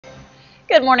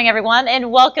Good morning, everyone, and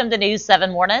welcome to News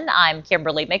 7 Morning. I'm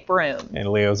Kimberly McBroom. And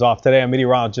Leo's off today. I'm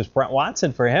meteorologist Brent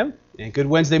Watson for him. And good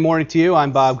Wednesday morning to you.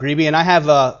 I'm Bob Grebe, and I have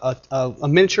a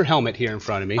miniature helmet here in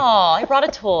front of me. Oh, I brought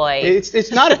a toy. It's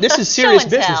not. This is serious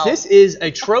business. Tell. This is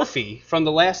a trophy from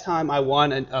the last time I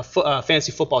won a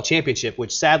fantasy football championship,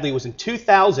 which sadly was in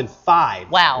 2005.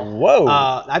 Wow. Whoa.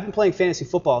 I've been playing fantasy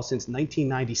football since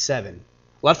 1997.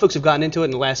 A lot of folks have gotten into it in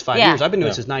the last 5 years. I've been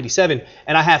doing it since 97,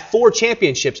 and I have 4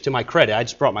 championships to my credit. I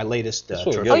just brought my latest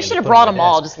trophy. Oh, you should have brought them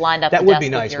all just lined up. That would be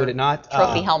nice, would it not?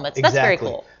 Trophy helmets. Exactly. That's very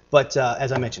cool. But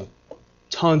as I mentioned,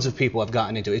 tons of people have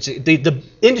gotten into it. The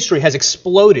industry has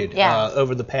exploded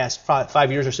over the past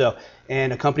 5 years or so,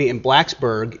 and a company in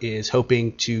Blacksburg is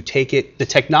hoping to take the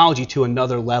technology to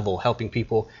another level, helping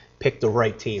people pick the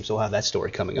right team. So we'll have that story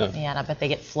coming up. Yeah, and I bet they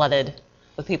get flooded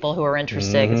with people who are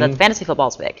interested because that's fantasy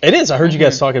football's big. It is. I heard you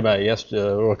guys talking about it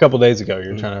yesterday, or a couple of days ago.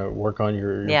 You're trying to work on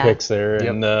your picks there,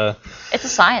 and it's a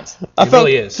science. It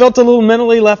really is. Felt a little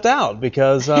mentally left out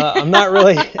because I'm not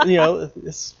really,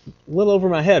 it's a little over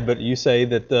my head. But you say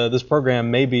that this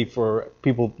program may be for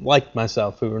people like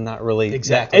myself who are not really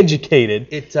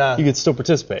educated. You could still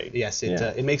participate. Yes,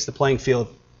 it makes the playing field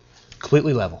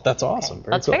completely level. That's awesome. Okay.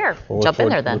 That's fair. We'll Jump in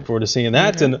there then. Look forward to seeing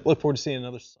that, and look forward to seeing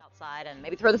another outside and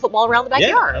maybe throw the football around the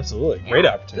backyard. Yeah, absolutely. Great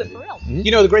opportunity. Good for real.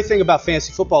 You know, the great thing about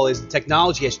fantasy football is the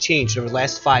technology has changed over the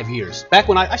last 5 years. Back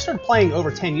when I started playing over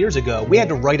 10 years ago, we had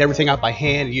to write everything out by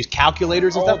hand and use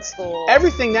calculators and Old stuff. school.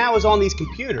 Everything now is on these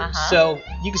computers, so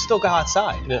you can still go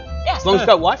outside. As long as you've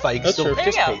got Wi-Fi, you can still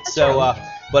participate. So,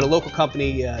 but a local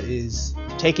company is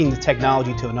taking the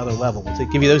technology to another level. We'll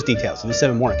give you those details. The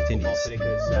 7 Morning continues. Today's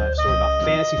story about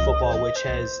fantasy football, which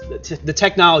has the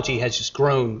technology has just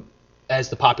grown as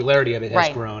the popularity of it has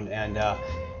grown, and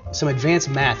some advanced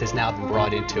math has now been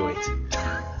brought into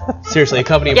it. Seriously, a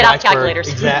company in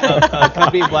Blacksburg, a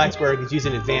company in Blacksburg is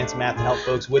using advanced math to help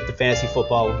folks with the fantasy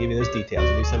football. We'll give you those details.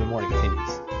 The News 7 Morning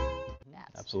continues.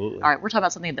 Absolutely. All right, we're talking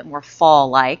about something a bit more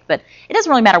fall-like, but it doesn't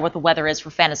really matter what the weather is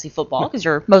for fantasy football because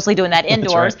you're mostly doing that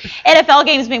indoors. NFL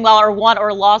games, meanwhile, are won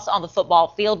or lost on the football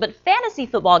field, but fantasy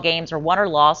football games are won or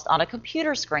lost on a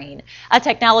computer screen. A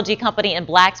technology company in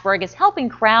Blacksburg is helping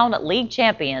crown league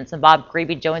champions, and Bob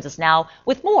Grebe joins us now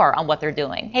with more on what they're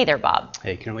doing. Hey there, Bob.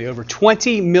 Hey, currently over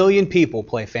 20 million people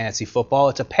play fantasy football.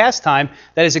 It's a pastime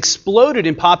that has exploded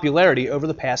in popularity over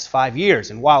the past 5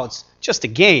 years, and while it's just a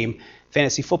game,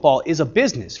 fantasy football is a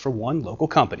business for one local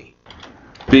company.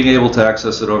 Being able to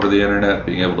access it over the internet,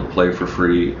 being able to play for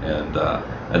free, and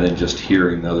then just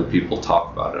hearing other people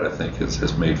talk about it, I think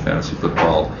has made fantasy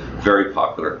football very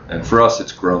popular. And for us,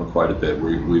 it's grown quite a bit.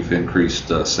 We've increased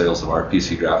sales of our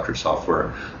PC Drafter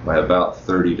software by about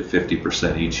 30 to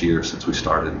 50% each year since we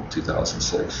started in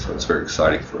 2006. So it's very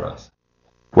exciting for us.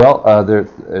 Well,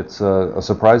 it's a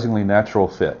surprisingly natural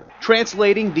fit.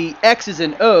 Translating the X's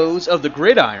and O's of the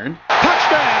gridiron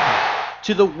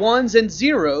to the ones and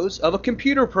zeros of a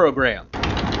computer program.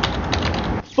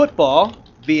 Football,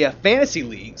 via fantasy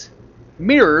leagues,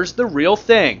 mirrors the real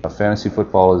thing. Fantasy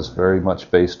football is very much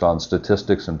based on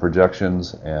statistics and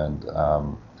projections and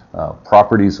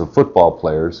properties of football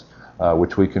players,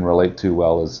 which we can relate to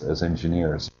well as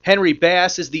engineers. Henry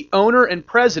Bass is the owner and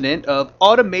president of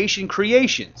Automation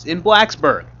Creations in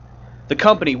Blacksburg. The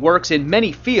company works in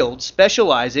many fields,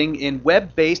 specializing in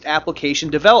web-based application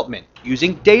development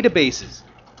using databases.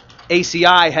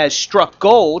 ACI has struck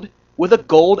gold with a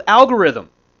gold algorithm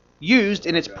used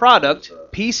in its product,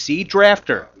 PC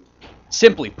Drafter.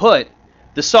 Simply put,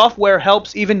 the software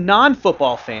helps even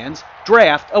non-football fans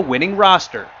draft a winning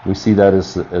roster. We see that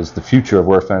as the future of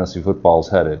where fantasy football is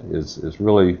headed, is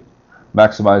really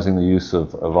maximizing the use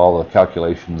of all the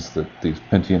calculations that these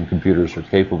Pentium computers are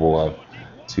capable of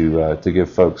to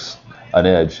give folks an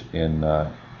edge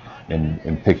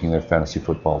in picking their fantasy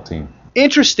football team.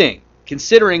 Interesting,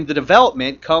 considering the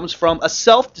development comes from a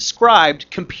self-described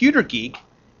computer geek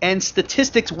and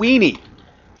statistics weenie.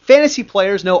 Fantasy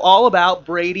players know all about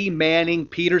Brady, Manning,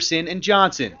 Peterson, and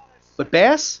Johnson, but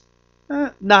Bass,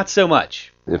 not so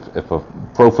much. If a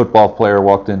pro football player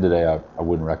walked in today, I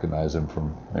wouldn't recognize him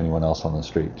from anyone else on the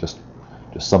street. Just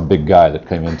some big guy that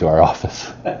came into our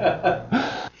office.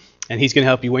 And he's going to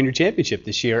help you win your championship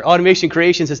this year. Automation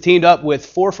Creations has teamed up with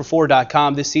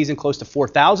 4for4.com this season. Close to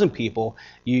 4,000 people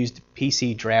used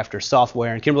PC Drafter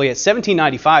software. And Kimberly, at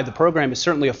 $17.95, the program is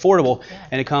certainly affordable,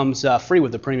 and it comes free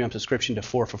with the premium subscription to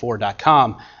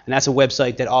 4for4.com. And that's a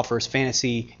website that offers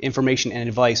fantasy information and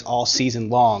advice all season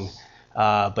long.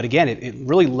 But again, it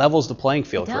really levels the playing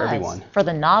field for everyone. For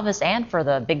the novice and for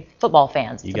the big football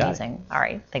fans. It's amazing. All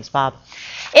right. Thanks, Bob.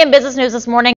 In business news this morning.